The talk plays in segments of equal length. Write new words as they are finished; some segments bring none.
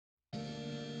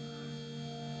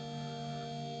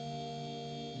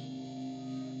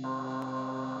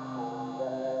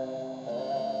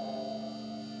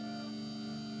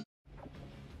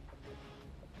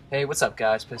Hey, what's up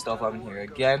guys? Pissed Off Oven here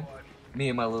again. Me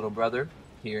and my little brother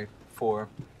here for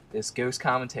this Ghost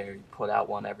commentary. Put out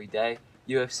one every day.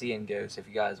 UFC and Ghost. If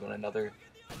you guys want another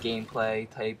gameplay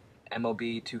type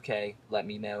MLB 2K, let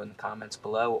me know in the comments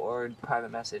below or private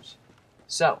message.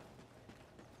 So,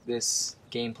 this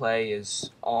gameplay is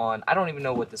on, I don't even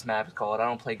know what this map is called. I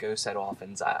don't play Ghost that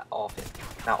often,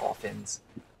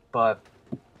 but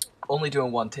only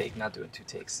doing one take, not doing two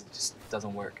takes. It just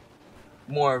doesn't work.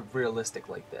 More realistic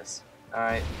like this.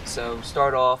 Alright, so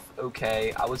start off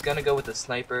okay. I was gonna go with the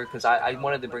sniper because I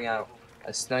wanted to bring out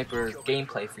a sniper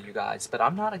gameplay for you guys, but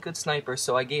I'm not a good sniper,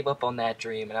 so I gave up on that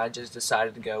dream and I just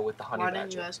decided to go with the honey badger. Why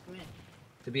didn't you ask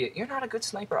me? You're not a good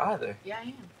sniper either. Yeah, I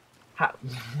am. How?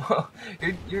 Well,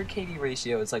 your KD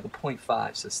ratio is like a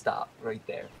 0.5, so stop right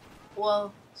there.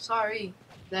 Well, sorry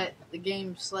that the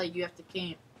game's like you have to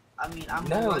camp. I mean,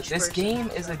 I'm a rush this person. game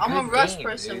is a good game. I'm a rush game,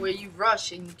 person dude. where you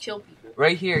rush and you kill people.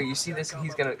 Right here, you see this?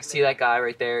 He's gonna see that guy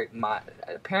right there.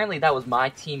 Apparently that was my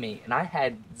teammate, and I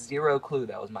had zero clue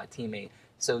that was my teammate.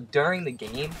 So during the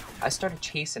game, I started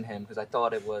chasing him because I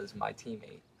thought it was my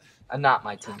teammate, not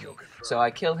my teammate. So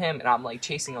I kill him, and I'm like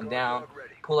chasing him down.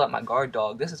 Pull out my guard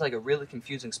dog. This is like a really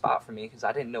confusing spot for me because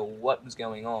I didn't know what was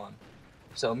going on.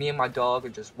 So me and my dog are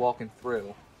just walking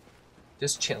through.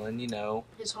 Just chilling, you know,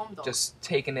 His home dog. just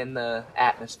taking in the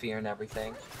atmosphere and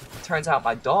everything. Turns out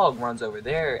my dog runs over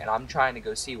there, and I'm trying to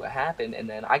go see what happened, and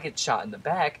then I get shot in the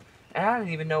back, and I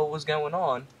didn't even know what was going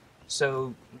on.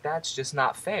 So that's just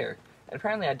not fair. And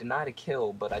apparently I denied a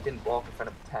kill, but I didn't walk in front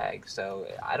of the tag, so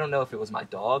I don't know if it was my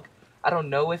dog. I don't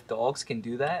know if dogs can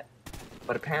do that,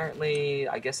 but apparently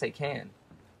I guess they can.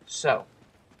 So,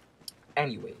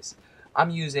 anyways, I'm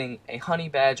using a honey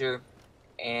badger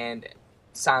and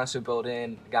silencer built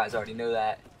in. You guys already know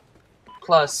that.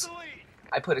 Plus,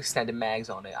 I put extended mags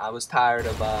on it. I was tired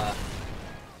of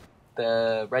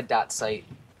the red dot sight,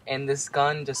 and this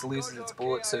gun just loses its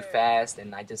bullets so fast,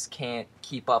 and I just can't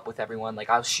keep up with everyone. Like,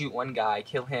 I'll shoot one guy,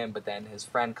 kill him, but then his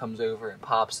friend comes over and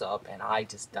pops up, and I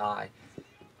just die.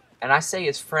 And I say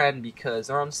his friend because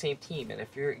they're on the same team, and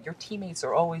if your teammates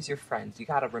are always your friends, you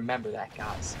gotta remember that,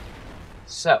 guys.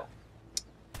 So,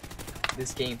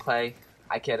 this gameplay,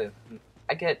 I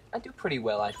do pretty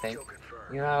well, I think.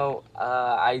 You know,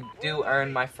 I do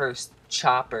earn my first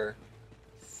chopper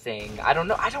thing. I don't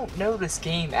know this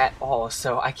game at all,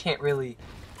 so I can't really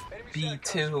be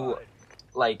too,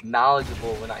 like,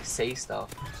 knowledgeable when I say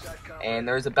stuff. And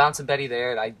there's a bouncing Betty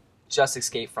there, and I just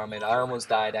escaped from it. I almost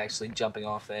died actually jumping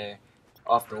off the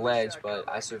ledge, but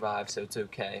I survived, so it's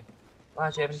okay.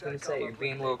 Why do you have anything to say? You're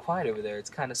being a little quiet over there. It's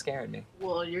kind of scaring me.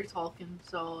 Well, you're talking,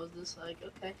 so I was just like,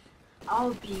 okay,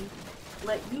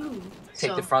 let you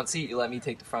Take the front seat. You let me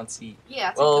take the front seat.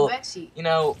 Yeah, I'll take the back seat. You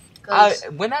know,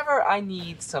 whenever I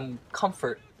need some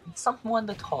comfort, someone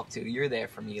to talk to, you're there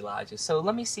for me, Elijah. So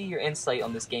let me see your insight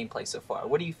on this gameplay so far.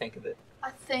 What do you think of it?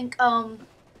 I think you're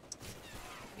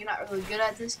not really good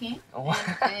at this game.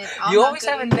 And You always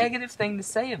have a negative thing to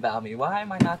say about me. Why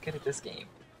am I not good at this game?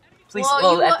 Please,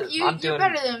 you're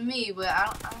better than me, but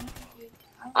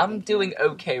I'm doing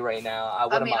okay right now.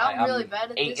 What am I? I'm really bad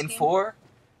at 8 this and game. 4.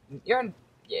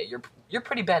 You're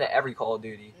pretty bad at every Call of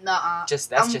Duty. Nah,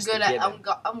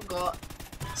 I'm good.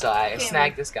 So I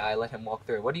snagged this guy, let him walk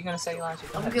through. What are you gonna say, Elijah?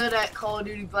 I'm good at Call of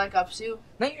Duty Black Ops 2.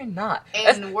 No, you're not.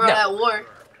 And World at War.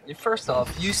 First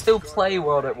off, you still play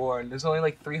World at War, and there's only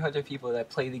like 300 people that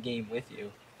play the game with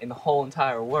you in the whole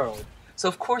entire world. So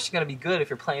of course you're gonna be good if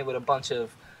you're playing with a bunch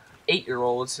of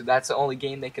 8-year-olds. So that's the only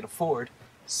game they can afford.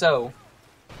 So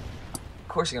of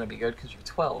course you're gonna be good because you're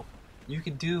 12. You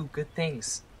can do good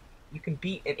things. You can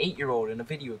beat an 8-year-old in a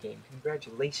video game.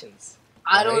 Congratulations.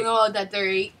 I don't know that they're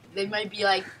 8. They might be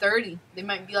like 30. They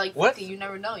might be like 50. What? You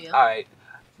never know, yo. Alright.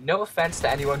 No offense to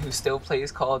anyone who still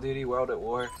plays Call of Duty World at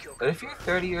War, but if you're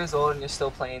 30 years old and you're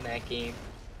still playing that game,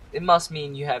 it must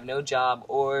mean you have no job,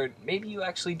 or maybe you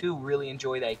actually do really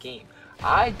enjoy that game.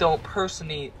 I don't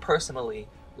personally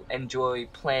enjoy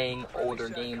playing older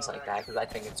games like that because I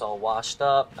think it's all washed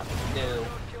up, nothing new.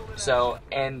 So,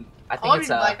 and I think it's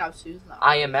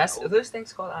IMS. Are those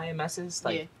things called IMSs?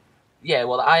 Like, yeah.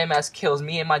 Well, the IMS kills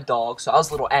me and my dog, so I was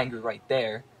a little angry right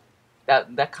there.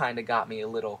 That kind of got me a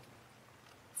little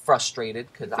frustrated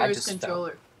because I just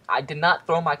felt. I did not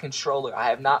throw my controller. I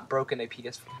have not broken a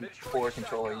PS4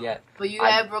 controller yet. But you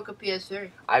have broke a PS3.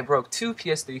 I broke 2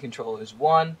 PS3 controllers.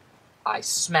 One, I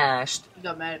smashed. You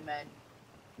got mad at Madden.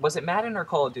 Was it Madden or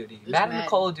Call of Duty? Madden or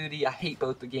Call of Duty, I hate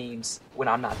both the games when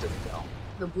I'm not doing well.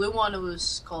 The blue one, it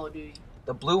was Call of Duty.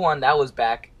 The blue one, that was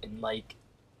back in like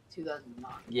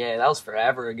 2009. Yeah, that was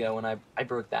forever ago when I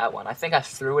broke that one. I think I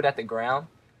threw it at the ground.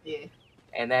 Yeah.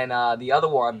 And then the other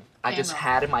one, I just Camo.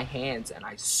 had in my hands and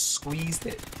I squeezed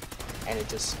it, and it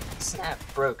just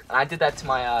snapped, broke. And I did that to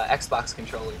my Xbox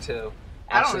controller too.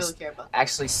 I don't really care about that.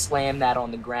 Actually slammed that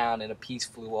on the ground and a piece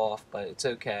flew off, but it's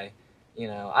okay. You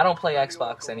know, I don't play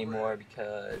Xbox anymore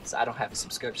because I don't have a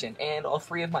subscription, and all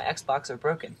 3 of my Xbox are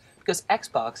broken. Because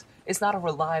Xbox is not a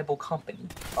reliable company,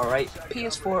 alright?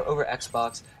 PS4 over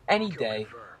Xbox, any day,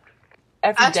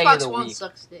 every day of the Xbox One week.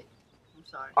 sucks dick. I'm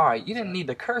sorry. Alright, you didn't need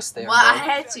to curse there, Well, I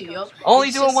bro. had to, yo. Only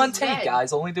It's doing just one as take, bad.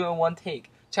 guys. Only doing one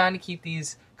take. Trying to keep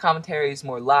these commentaries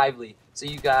more lively, so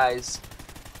you guys.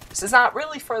 This is not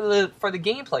really for the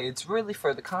gameplay. It's really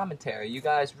for the commentary. You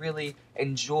guys really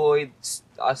enjoy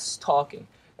us talking.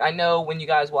 I know when you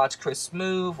guys watch Chris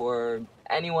Move or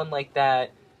anyone like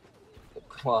that.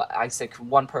 Well, I said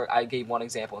I gave one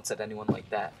example and said anyone like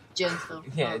that. Gento.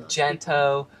 Yeah, No,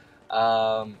 Gento.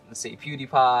 Let's see,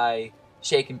 PewDiePie,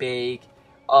 Shake and Bake.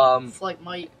 Flight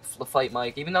Mike. Fight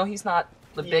Mike, even though he's not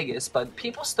the Yeah. biggest, but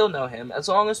people still know him. As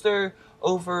long as they're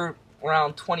over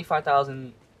around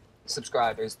 25,000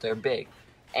 subscribers, they're big.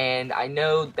 And I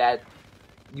know that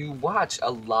you watch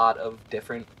a lot of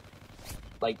different,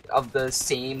 like, of the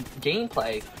same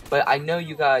gameplay, but I know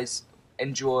you guys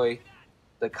enjoy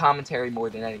the commentary more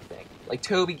than anything. Like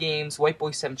Toby Games, White Boy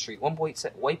 7th Street. White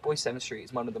Boy 7th Street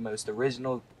is one of the most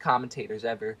original commentators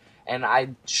ever, and I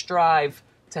strive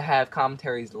to have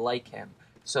commentaries like him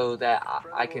so that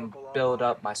I can build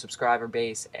up my subscriber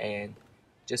base and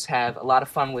just have a lot of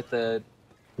fun with the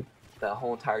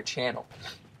whole entire channel.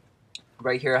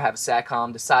 Right here I have a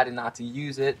SATCOM, decided not to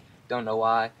use it, don't know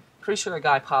why. Pretty sure a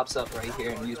guy pops up right here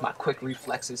and use my quick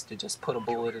reflexes to just put a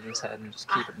bullet in his head and just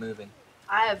keep it moving.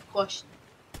 I have a question.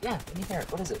 Yeah, let me hear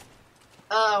it. What is it?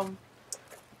 I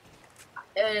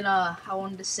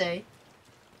wanted to say,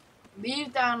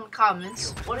 leave down in the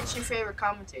comments, what is your favorite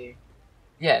commentator?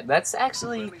 Yeah, that's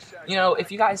actually, you know,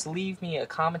 if you guys leave me a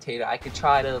commentator, I could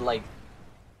try to, like,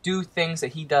 do things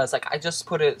that he does. Like, I just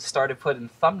started putting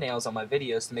thumbnails on my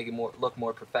videos to make it look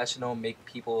more professional, make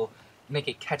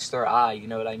it catch their eye, you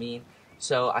know what I mean?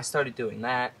 So I started doing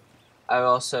that. I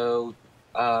also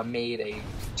made a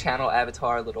channel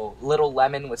avatar, little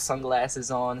lemon with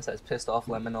sunglasses on. It says "Pissed Off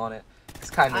Lemon" on it. It's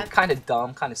kind of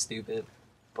dumb, kind of stupid,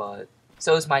 but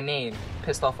so is my name,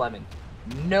 Pissed Off Lemon.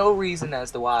 No reason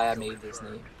as to why I made this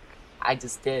name. I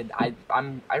just did. I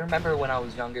remember when I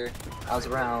was younger, I was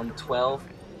around 12.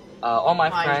 All my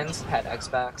friends had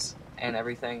Xbox and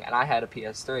everything, and I had a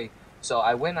PS3. So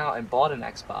I went out and bought an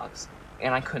Xbox,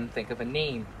 and I couldn't think of a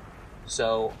name.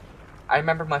 So I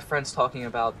remember my friends talking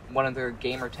about one of their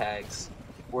gamer tags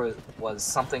was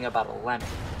something about a lemon.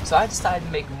 So I decided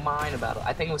to make mine about it.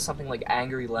 I think it was something like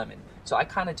Angry Lemon. So I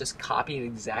kind of just copied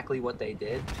exactly what they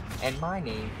did, and my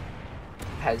name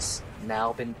has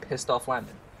now been Pissed Off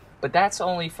Lemon. But that's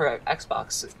only for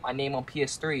Xbox. My name on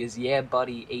PS3 is Yeah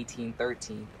Buddy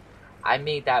 1813. I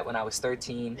made that when I was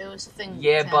 13. It was Thing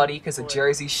Yeah 10 Buddy, because of before.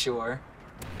 Jersey Shore.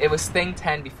 It was Thing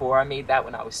 10 before. I made that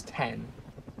when I was 10.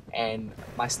 And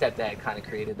my stepdad kind of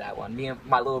created that one. Me and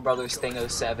my little brother's Thing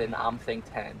 07, I'm Thing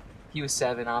 10. He was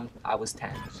 7, I was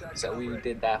 10. So we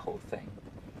did that whole thing.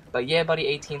 But Yeah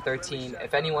Buddy 1813,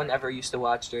 if anyone ever used to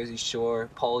watch Jersey Shore,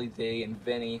 Paulie D and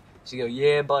Vinny, she'd go,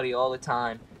 Yeah Buddy, all the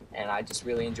time. And I just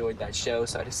really enjoyed that show,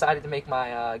 so I decided to make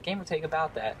my gamer tag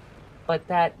about that. But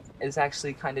that is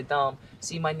actually kind of dumb.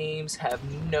 See, my names have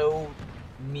no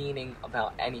meaning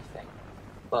about anything.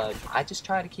 But I just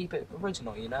try to keep it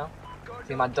original, you know?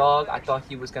 See, my dog, I thought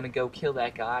he was going to go kill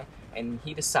that guy, and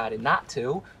he decided not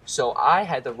to, so I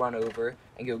had to run over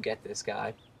and go get this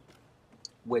guy.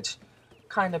 Which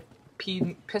kind of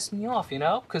pissed me off, you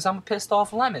know? Because I'm a pissed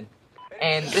off lemon.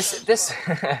 And this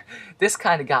this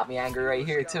kind of got me angry right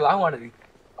here too. I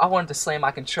wanted to slam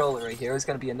my controller right here. It was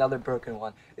gonna be another broken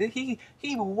one. He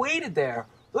waited there.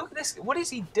 Look at this. What is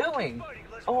he doing?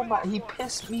 Oh my! He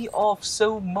pissed me off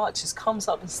so much. Just comes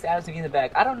up and stabs me in the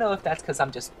back. I don't know if that's because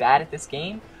I'm just bad at this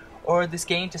game, or this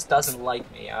game just doesn't like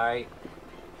me. All right.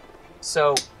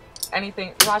 So,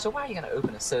 Elijah? Why are you gonna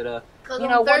open a soda? You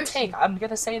know, one take. I'm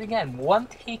gonna say it again. One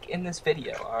take in this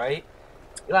video. All right.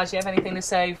 Elijah, you have anything to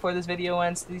say before this video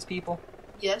ends to these people?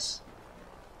 Yes.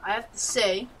 I have to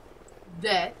say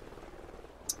that.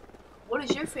 What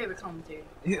is your favorite commentator?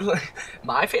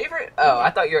 My favorite? Oh, I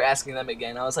thought you were asking them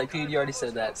again. I was like, dude, you already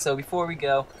said that. So before we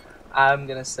go, I'm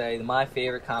going to say my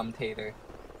favorite commentator.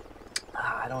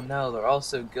 I don't know. They're all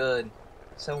so good.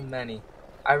 So many.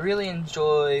 I really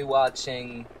enjoy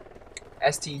watching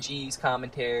STG's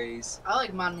commentaries. I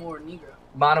like Modern War Negro.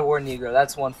 Modern War Negro,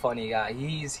 that's one funny guy.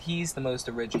 He's the most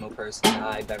original person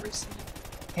I've ever seen.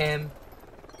 Him,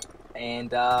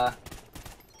 and,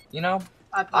 you know,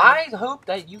 I hope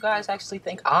that you guys actually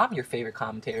think I'm your favorite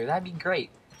commentator. That'd be great.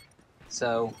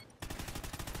 So,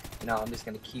 you know, I'm just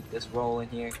going to keep this rolling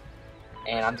here.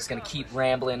 And I'm just going to keep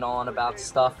rambling on about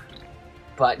stuff.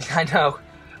 But I know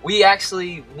we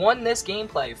actually won this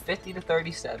gameplay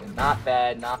 50-37. Not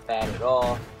bad at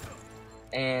all.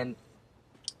 And,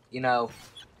 you know,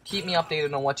 keep me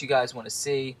updated on what you guys want to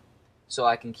see so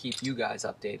I can keep you guys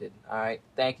updated. Alright,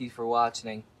 thank you for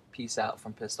watching. Peace out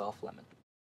from Pissed Off Lemon.